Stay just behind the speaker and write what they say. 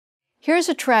Here's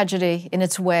a tragedy in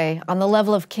its way on the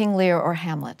level of King Lear or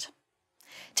Hamlet.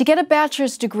 To get a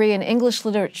bachelor's degree in English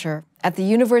literature at the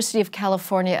University of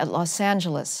California at Los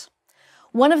Angeles,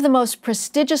 one of the most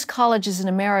prestigious colleges in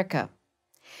America,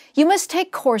 you must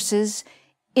take courses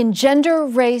in gender,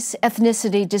 race,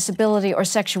 ethnicity, disability, or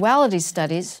sexuality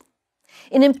studies,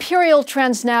 in Imperial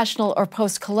Transnational or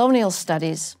Post-Colonial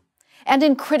Studies, and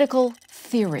in critical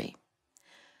theory.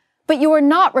 But you are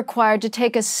not required to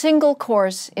take a single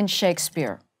course in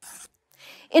Shakespeare.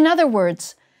 In other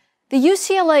words, the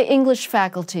UCLA English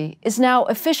faculty is now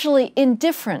officially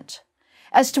indifferent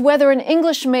as to whether an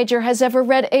English major has ever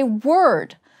read a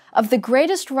word of the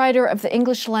greatest writer of the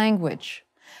English language,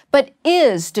 but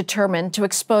is determined to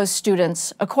expose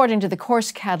students, according to the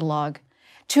course catalog,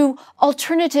 to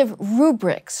alternative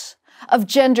rubrics of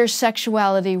gender,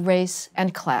 sexuality, race,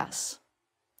 and class.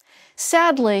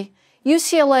 Sadly,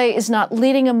 UCLA is not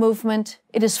leading a movement,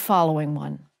 it is following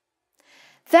one.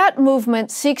 That movement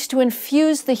seeks to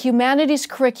infuse the humanities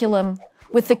curriculum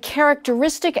with the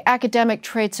characteristic academic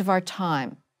traits of our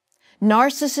time: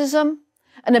 narcissism,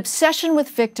 an obsession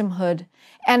with victimhood,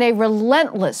 and a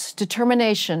relentless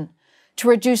determination to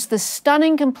reduce the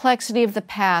stunning complexity of the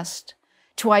past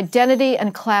to identity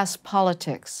and class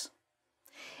politics.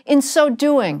 In so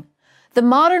doing, the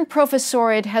modern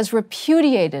professoriate has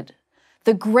repudiated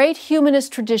the great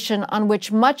humanist tradition on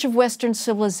which much of Western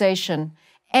civilization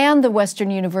and the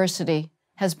Western university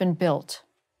has been built.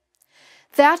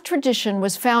 That tradition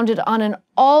was founded on an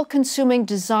all-consuming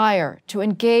desire to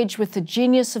engage with the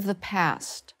genius of the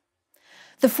past.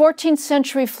 The 14th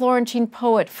century Florentine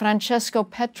poet Francesco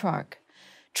Petrarch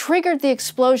triggered the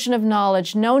explosion of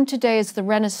knowledge known today as the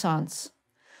Renaissance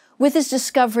with his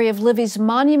discovery of Livy's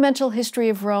monumental history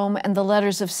of Rome and the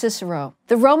letters of Cicero,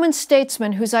 the Roman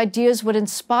statesman whose ideas would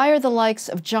inspire the likes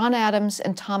of John Adams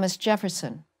and Thomas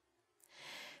Jefferson.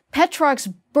 Petrarch's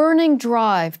burning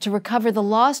drive to recover the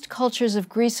lost cultures of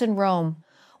Greece and Rome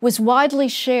was widely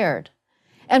shared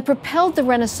and propelled the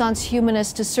Renaissance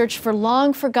humanists to search for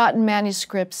long-forgotten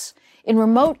manuscripts in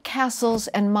remote castles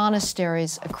and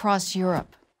monasteries across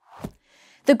Europe.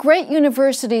 The great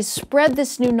universities spread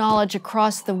this new knowledge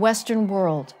across the Western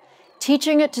world,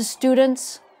 teaching it to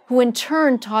students who in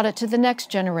turn taught it to the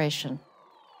next generation.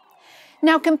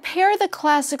 Now compare the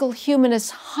classical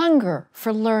humanists' hunger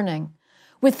for learning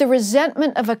with the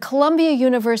resentment of a Columbia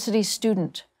University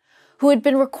student who had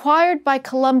been required by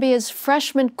Columbia's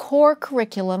freshman core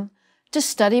curriculum to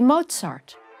study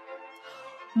Mozart.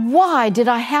 "Why did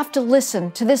I have to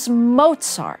listen to this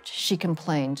Mozart?" she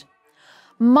complained.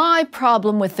 "My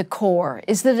problem with the core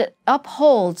is that it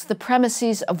upholds the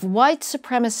premises of white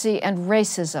supremacy and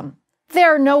racism.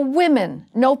 There are no women,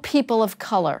 no people of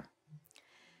color."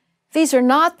 These are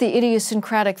not the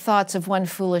idiosyncratic thoughts of one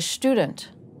foolish student.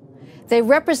 They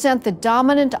represent the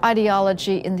dominant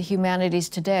ideology in the humanities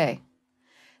today.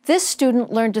 This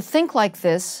student learned to think like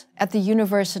this at the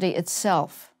university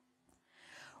itself.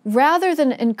 Rather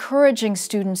than encouraging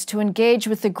students to engage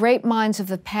with the great minds of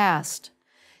the past,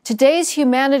 today's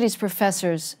humanities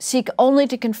professors seek only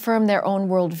to confirm their own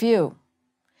worldview.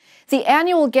 The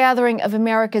annual gathering of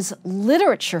America's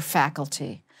literature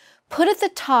faculty put at the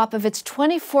top of its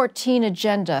 2014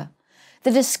 agenda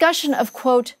the discussion of,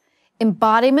 quote,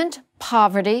 embodiment,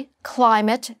 poverty,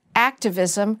 climate,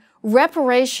 activism,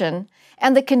 reparation,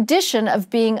 and the condition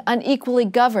of being unequally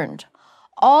governed,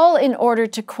 all in order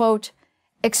to, quote,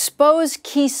 expose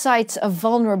key sites of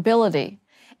vulnerability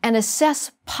and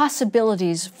assess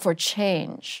possibilities for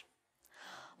change.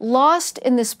 Lost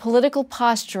in this political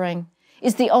posturing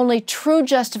is the only true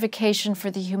justification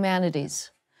for the humanities: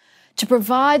 to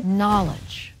provide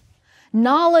knowledge.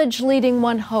 Knowledge leading,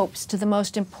 one hopes, to the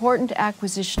most important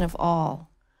acquisition of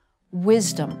all: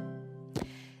 wisdom.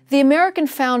 The American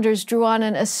founders drew on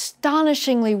an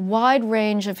astonishingly wide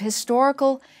range of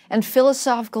historical and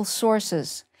philosophical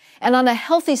sources and on a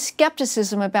healthy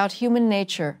skepticism about human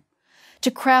nature to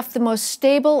craft the most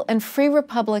stable and free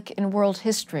republic in world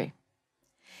history.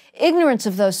 Ignorance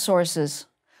of those sources,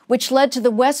 which led to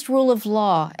the West rule of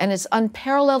law and its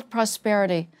unparalleled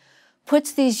prosperity,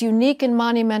 puts these unique and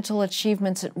monumental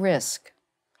achievements at risk.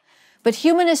 But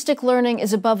humanistic learning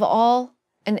is above all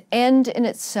an end in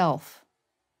itself.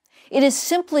 It is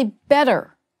simply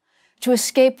better to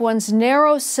escape one's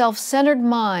narrow, self-centered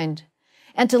mind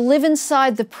and to live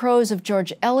inside the prose of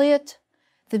George Eliot,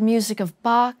 the music of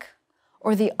Bach,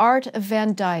 or the art of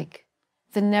Van Dyck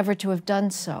than never to have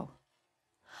done so.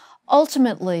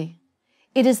 Ultimately,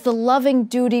 it is the loving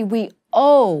duty we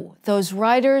owe those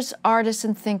writers, artists,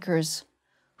 and thinkers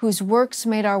whose works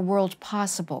made our world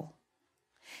possible.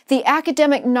 The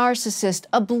academic narcissist,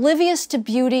 oblivious to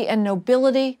beauty and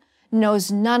nobility,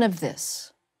 knows none of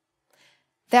this.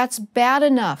 That's bad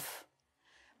enough,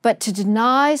 but to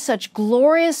deny such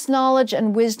glorious knowledge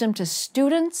and wisdom to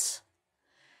students,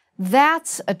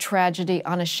 that's a tragedy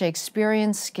on a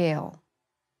Shakespearean scale.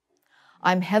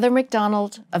 I'm Heather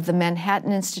McDonald of the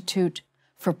Manhattan Institute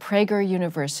for Prager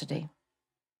University.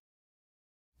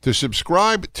 To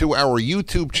subscribe to our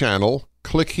YouTube channel,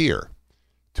 click here.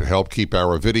 To help keep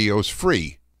our videos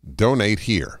free, donate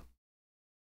here.